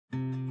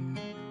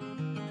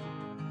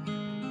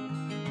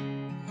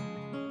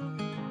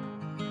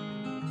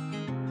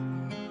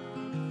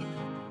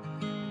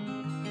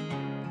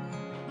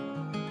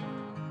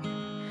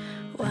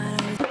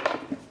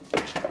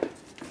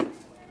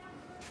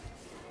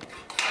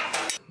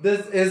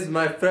This is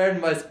my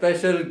friend, my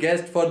special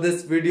guest for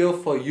this video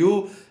for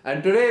you.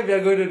 And today we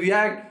are going to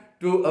react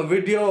to a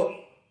video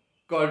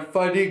called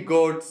Funny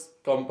Goats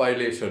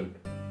Compilation.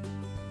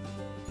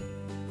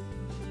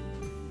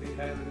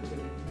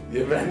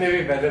 ये मैंने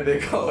भी पहले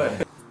देखा हुआ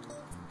है.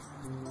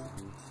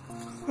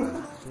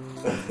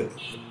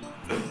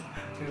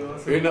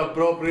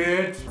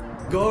 Inappropriate.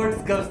 Goats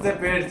कब से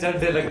पेड़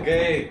चढ़ने लग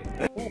गए?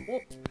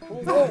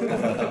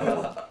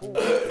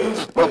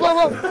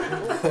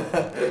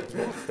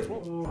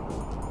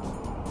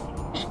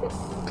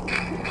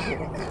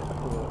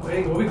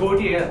 वो भी गोट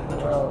ही है.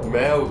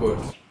 मैं हूँ गोट.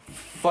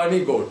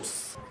 Funny goats.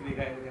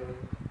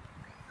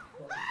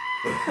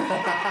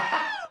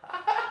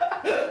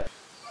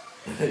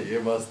 ये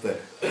मस्त है.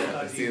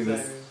 See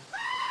this.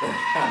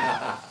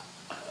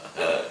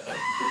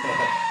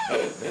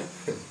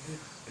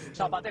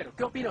 Zapatero,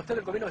 ¿qué opina usted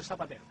del gobierno de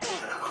Zapatero?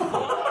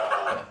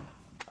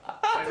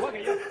 Igual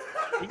que yo.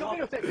 ¿Y qué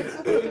opina usted?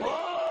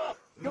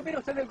 ¿Qué opina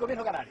usted del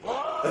gobierno canario?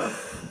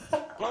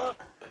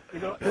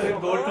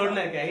 गोट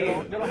थोड़ा क्या ही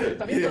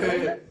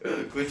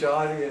कुछ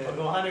और ही है.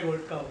 भगवान है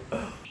गोट का.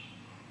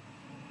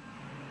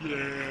 Yeah.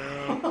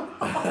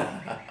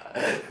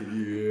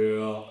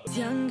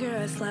 Younger,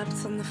 I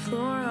slept on the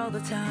floor all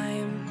the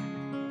time.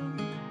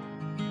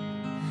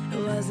 It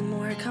wasn't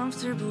more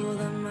comfortable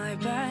than my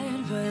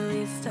bed, but at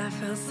least I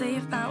felt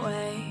safe that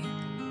way.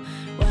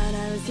 When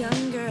I was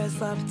younger, I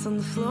slept on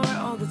the floor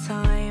all the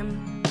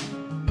time.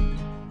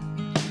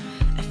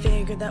 I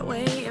figured that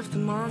way if the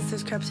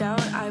monsters crept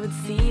out, I would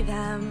see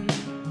them.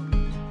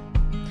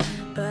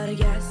 But I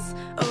guess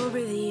over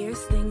the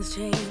years things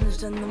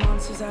changed, and the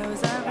monsters I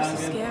was ever so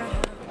scared of.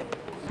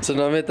 So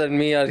Namit and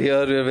me are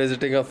here. We're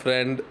visiting a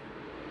friend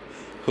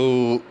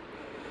who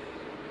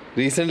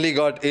recently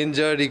got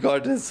injured. He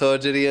got his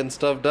surgery and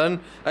stuff done.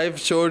 I've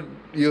showed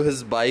you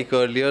his bike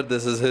earlier.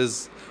 This is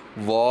his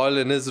wall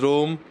in his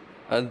room,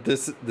 and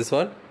this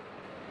one.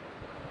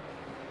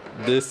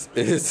 This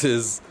is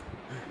his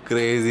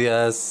crazy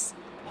ass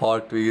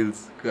Hot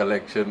Wheels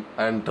collection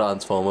and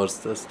Transformers.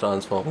 There's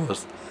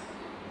Transformers.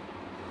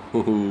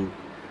 Oh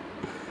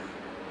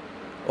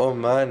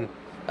man,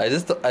 I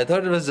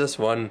thought it was just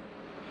one.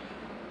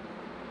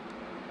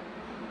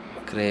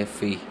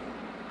 Crazy.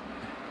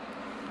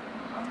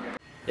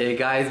 Hey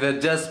guys, we're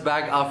just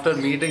back after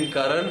meeting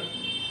Karan.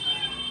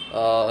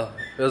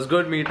 It was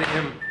good meeting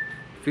him.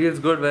 Feels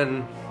good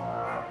when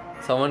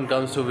someone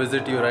comes to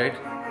visit you, right?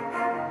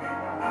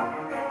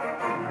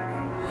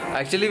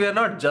 Actually, we are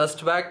not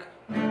just back.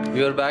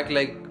 We were back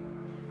like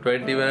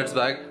 20 minutes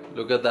back.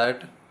 Look at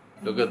that.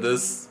 Look at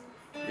this.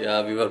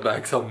 Yeah, we were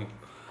back some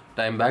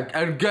time back.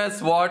 And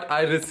guess what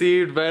I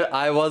received when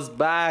I was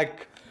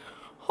back?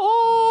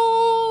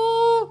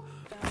 Oh!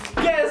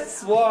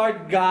 Guess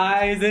what,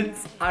 guys?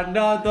 It's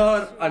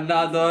another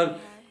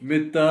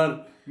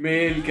Mithar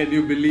mail. Can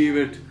you believe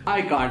it?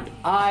 I can't.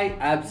 I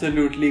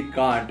absolutely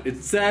can't.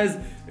 It says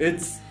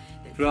it's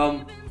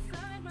from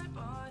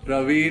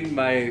Praveen,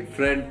 my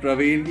friend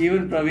Praveen.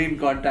 Even Praveen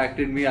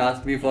contacted me,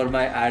 asked me for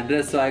my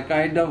address, so I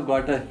kind of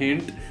got a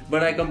hint,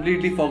 but I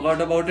completely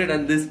forgot about it,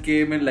 and this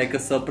came in like a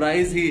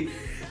surprise. He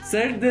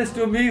sent this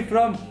to me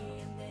from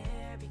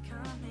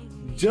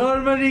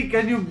Germany.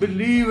 Can you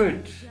believe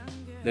it?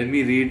 Let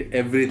me read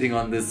everything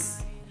on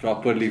this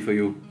properly for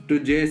you. To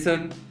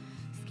Jason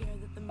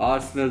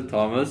Arsenal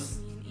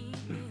Thomas,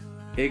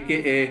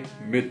 aka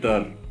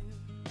Mithar.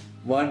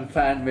 One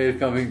fan mail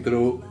coming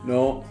through.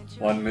 No,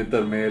 one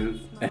Mithar mail.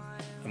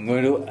 I'm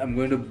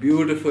going to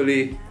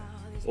beautifully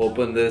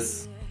open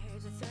this.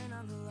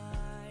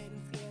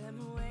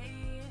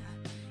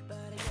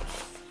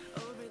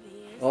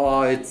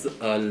 Oh, it's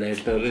a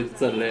letter.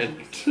 It's a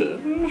letter.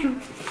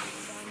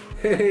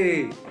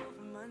 Hey,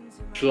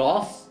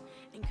 Schloss.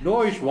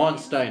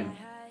 Neuschwanstein.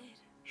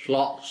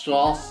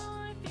 Schloss.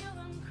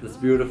 This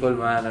beautiful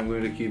man. I'm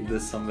going to keep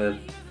this somewhere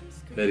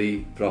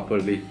very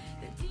properly.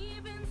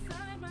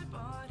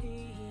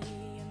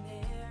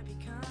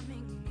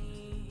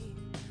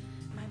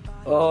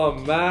 Oh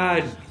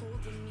man,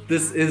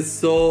 this is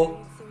so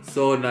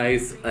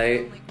nice.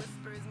 I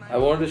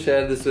want to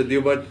share this with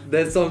you, but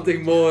there's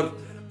something more.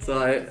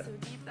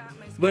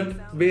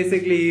 But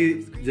basically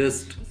he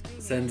just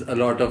sends a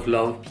lot of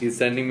love. He's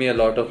sending me a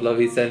lot of love.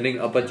 He's sending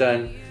Apacha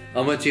and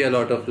Amachi a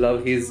lot of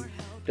love. He's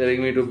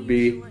telling me to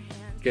be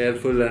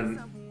careful and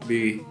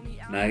be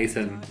nice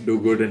and do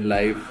good in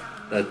life.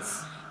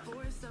 Thanks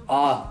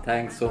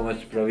so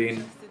much,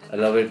 Praveen. I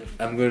love it.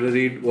 I'm going to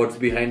read what's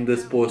behind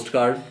this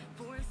postcard.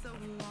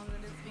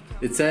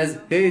 It says,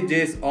 "Hey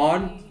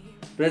Jason,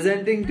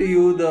 presenting to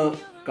you the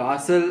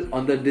castle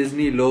on the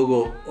Disney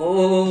logo."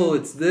 Oh,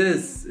 it's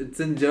this. It's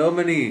in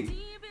Germany.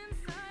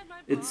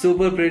 It's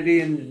super pretty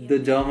in the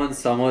German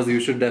summers. You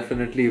should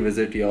definitely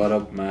visit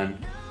Europe, man.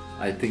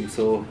 I think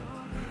so.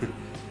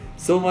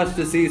 So much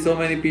to see, so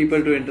many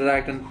people to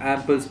interact, and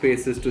ample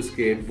spaces to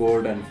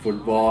skateboard and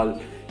football.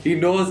 He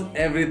knows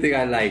everything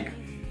I like.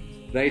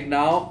 Right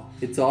now,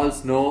 it's all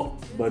snow,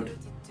 but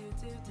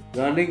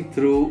running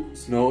through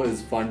snow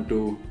is fun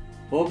too.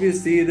 Hope you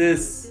see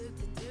this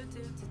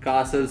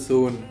castle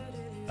soon.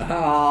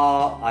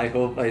 I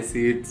hope I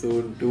see it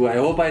soon too. I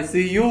hope I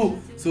see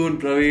you soon,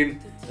 Praveen.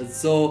 It's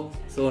so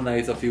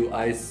nice of you.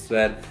 I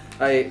swear.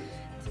 I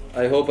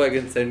hope I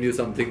can send you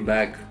something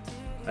back.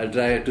 I'll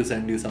try to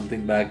send you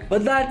something back.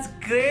 But that's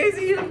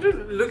crazy. You have to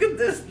look at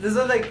this. This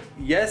was like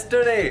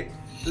yesterday.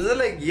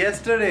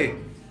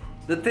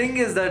 The thing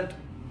is that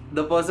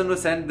the person who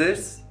sent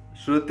this,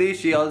 Shruti,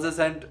 she also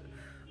sent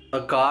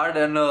a card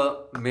and a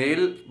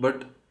mail,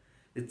 but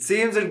it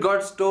seems it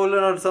got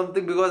stolen or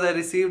something because I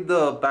received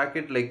the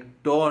packet like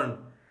torn.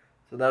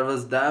 So that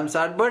was damn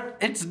sad, but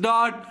it's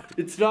not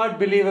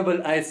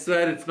believable. I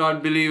swear it's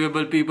not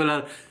believable.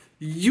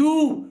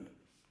 You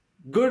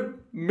good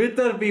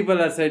Mithar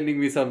people are sending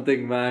me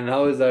something, man.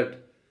 How is that?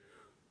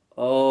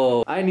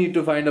 Oh, I need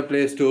to find a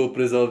place to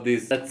preserve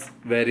these. That's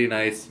very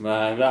nice,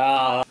 man.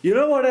 You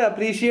know what I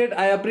appreciate?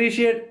 I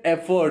appreciate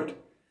effort.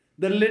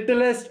 The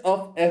littlest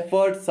of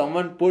effort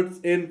someone puts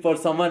in for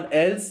someone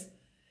else,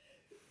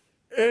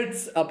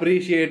 it's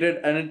appreciated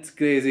and it's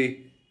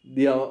crazy.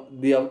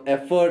 The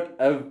effort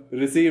I've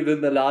received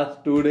in the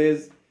last 2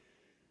 days,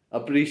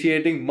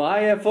 appreciating my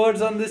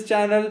efforts on this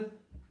channel.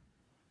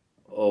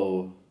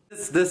 Oh,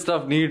 this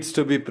stuff needs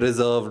to be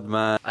preserved,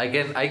 man. I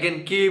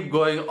can keep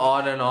going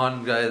on and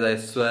on, guys. I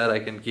swear I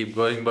can keep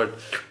going, but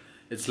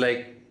it's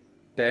like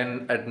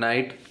 10 at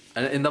night,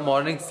 and in the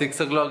morning 6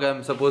 o'clock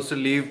I'm supposed to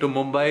leave to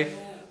Mumbai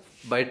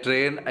by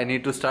train. I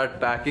need to start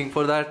packing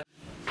for that.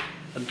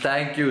 And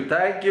thank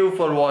you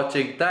for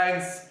watching.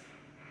 Thanks.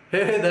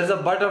 Hey, there's a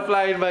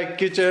butterfly in my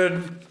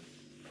kitchen.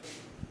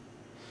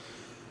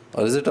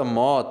 Or is it a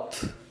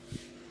moth?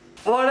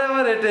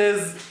 Whatever it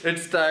is,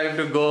 it's time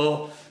to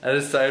go and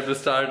it's time to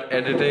start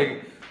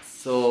editing.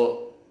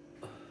 So,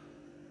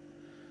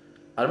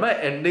 are my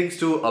endings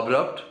too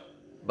abrupt?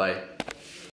 Bye.